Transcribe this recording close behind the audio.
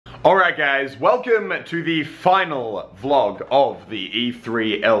Alright guys, welcome to the final vlog of the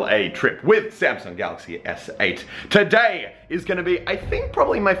E3 LA trip with Samsung Galaxy S8. Today is going to be, I think,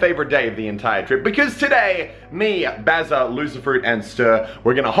 probably my favorite day of the entire trip, because today, me, Bazza, Lucifer, and Stir,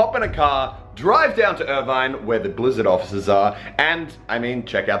 we're going to hop in a car, drive down to Irvine, where the Blizzard offices are, and,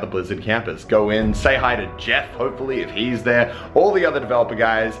 check out the Blizzard campus. Go in, say hi to Jeff, hopefully, if he's there, all the other developer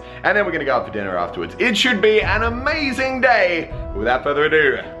guys, and then we're gonna go out for dinner afterwards. It should be an amazing day! Without further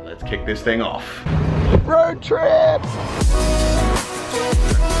ado, let's kick this thing off. Road trip!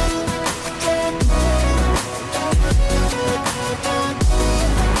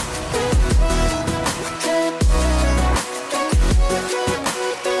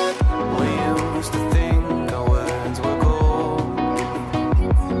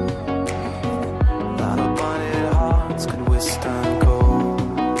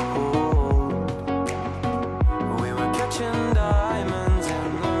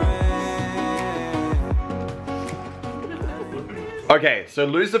 Okay, so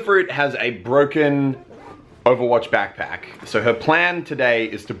Lucifer has a broken Overwatch backpack. So her plan today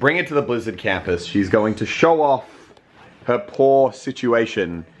is to bring it to the Blizzard campus. She's going to show off her poor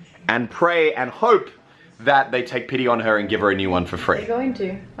situation and pray and hope that they take pity on her and give her a new one for free. They're going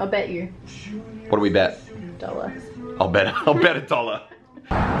to. I'll bet you. What do we bet? $1. I'll bet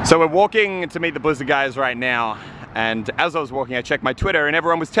 $1. So we're walking to meet the Blizzard guys right now, and as I was walking, I checked my Twitter and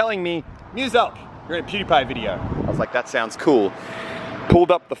everyone was telling me, Muselk, you're in a PewDiePie video. I was like, that sounds cool.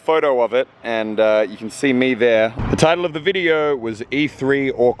 Pulled up the photo of it, and you can see me there. The title of the video was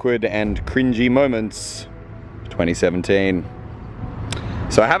E3 Awkward and Cringy Moments 2017.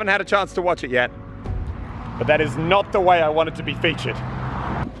 So I haven't had a chance to watch it yet, but that is not the way I want it to be featured.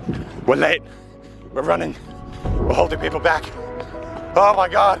 We're late, we're running, we're holding people back. Oh my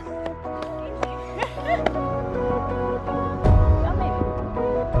God.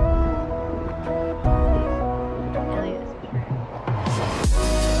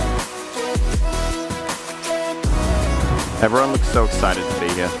 Everyone looks so excited to be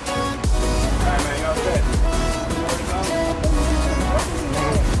here.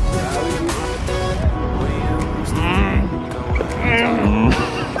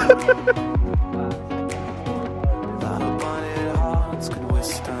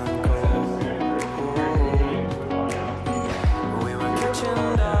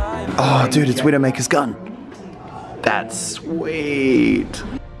 Oh, dude, it's Widowmaker's gun. That's sweet.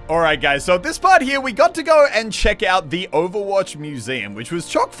 Alright guys, so at this part here, we got to go and check out the Overwatch Museum, which was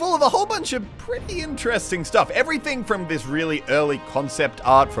chock full of a whole bunch of pretty interesting stuff. Everything from this really early concept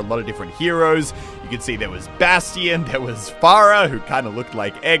art for a lot of different heroes. You could see there was Bastion, there was Pharah, who kind of looked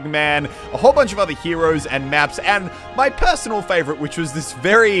like Eggman, a whole bunch of other heroes and maps, and my personal favorite, which was this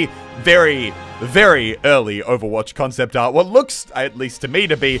very, very early Overwatch concept art. What looks, at least to me,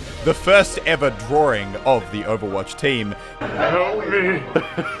 to be the first ever drawing of the Overwatch team. Help me!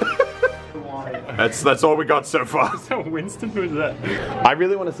 That's all we got so far. Is that Winston? Who's that? I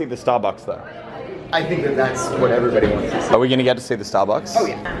really want to see the Starbucks though. I think that's what everybody wants to see. Are we gonna get to see the Starbucks? Oh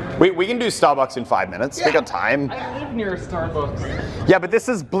yeah. We can do Starbucks in 5 minutes. Yeah. We got time. I live near a Starbucks. Yeah, but this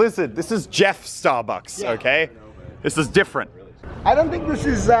is Blizzard. This is Jeff Starbucks, okay? This is different. I don't think this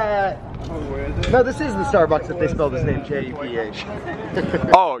is, no, this is the Starbucks if they spell his name J-E-P-H.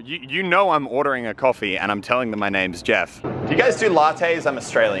 Oh, you know I'm ordering a coffee and I'm telling them my name's Jeff. Do you guys do lattes? I'm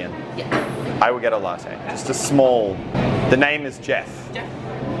Australian. Yeah. I will get a latte. Just a small. The name is Jeff. Jeff.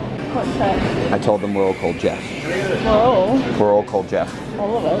 What's that? I told them we're all called Jeff. Whoa. We're all called Jeff.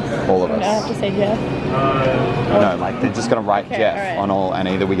 All of us. All of us. I have to say Jeff. No, like they're just gonna write Okay, Jeff right. on all, and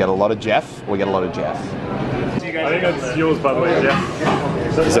either we get a lot of Jeff or we get a lot of Jeff. I think that's yours, by the way,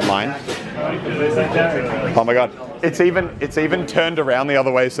 Jeff. Is it mine? Oh my God! It's even turned around the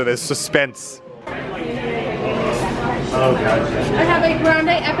other way, so there's suspense. Oh, God. I have a grande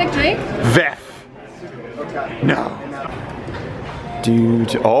epic drink. Vef. No.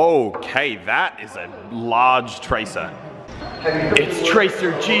 Dude. Okay, that is a large tracer. It's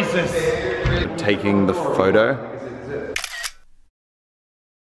Tracer Jesus. Taking the photo.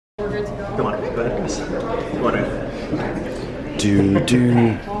 Come on, go ahead, guys. Come on in. Do.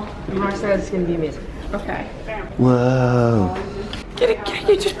 Rockstar is gonna be amazing. Okay. Whoa. Get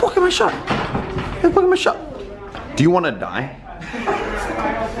it, just pocket my shot. Just pocket my shot. Do you want to die?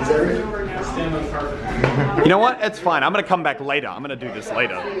 You know what? It's fine. I'm gonna come back later. I'm gonna do this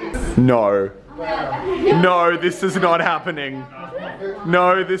later. No. No, this is not happening.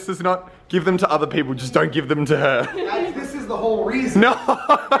 No, this is not. Give them to other people, just don't give them to her. Guys, this is the whole reason. No!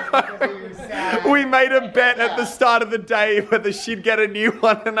 We made a bet at the start of the day whether she'd get a new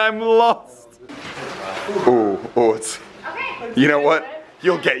one and I'm lost. Oh, it's... You know what?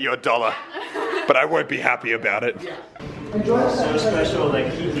 you'll get your $1, but I won't be happy about it. So special,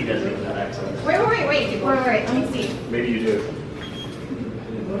 like he doesn't have that accent. Wait. Let me see. Maybe you do.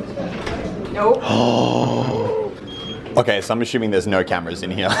 Nope. Okay, so I'm assuming there's no cameras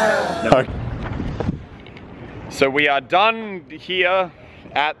in here. No. So we are done here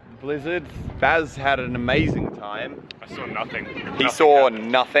at Blizzard. Baz had an amazing time. I saw nothing. He saw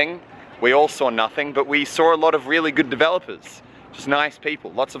nothing. We all saw nothing, but we saw a lot of really good developers. Just nice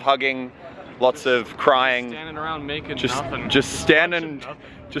people. Lots of hugging, lots of crying. Standing around making nothing.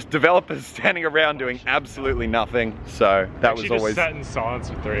 Just developers standing around doing absolutely nothing. So that was always. Just sat in silence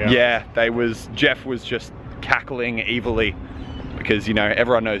for 3 hours. Yeah, Jeff was just cackling evilly. Because, you know,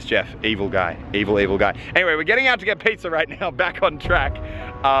 everyone knows Jeff, evil guy, evil guy. Anyway, we're getting out to get pizza right now, back on track.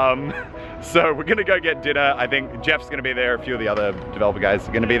 So we're gonna go get dinner. I think Jeff's gonna be there, a few of the other developer guys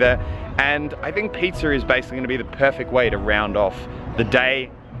are gonna be there. And I think pizza is basically gonna be the perfect way to round off the day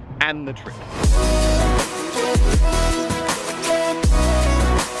and the trip.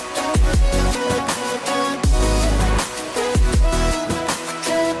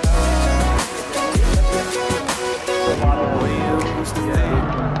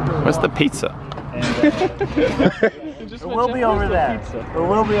 Where's the pizza? It will be over there. It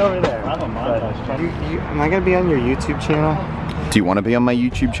will be over there. I don't mind. Am I gonna be on your YouTube channel? Do you want to be on my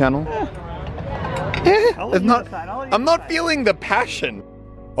YouTube channel? I'm not feeling the passion.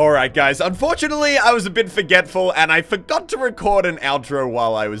 Alright guys, unfortunately I was a bit forgetful and I forgot to record an outro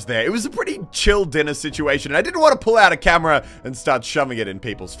while I was there. It was a pretty chill dinner situation and I didn't want to pull out a camera and start shoving it in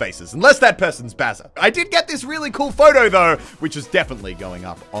people's faces, unless that person's Bazza. I did get this really cool photo though, which is definitely going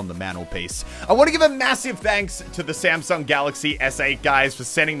up on the mantelpiece. I want to give a massive thanks to the Samsung Galaxy S8 guys for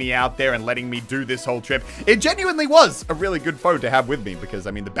sending me out there and letting me do this whole trip. It genuinely was a really good photo to have with me because,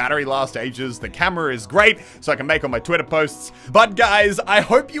 I mean, the battery lasts ages, the camera is great, so I can make all my Twitter posts. But guys, I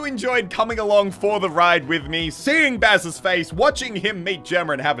hope you enjoyed coming along for the ride with me, seeing Baz's face, watching him meet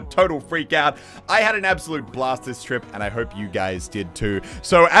Gemma and have a total freak out. I had an absolute blast this trip, and I hope you guys did too.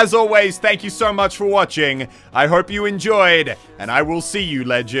 So as always, thank you so much for watching. I hope you enjoyed, and I will see you,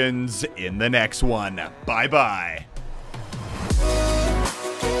 legends, in the next one. Bye-bye.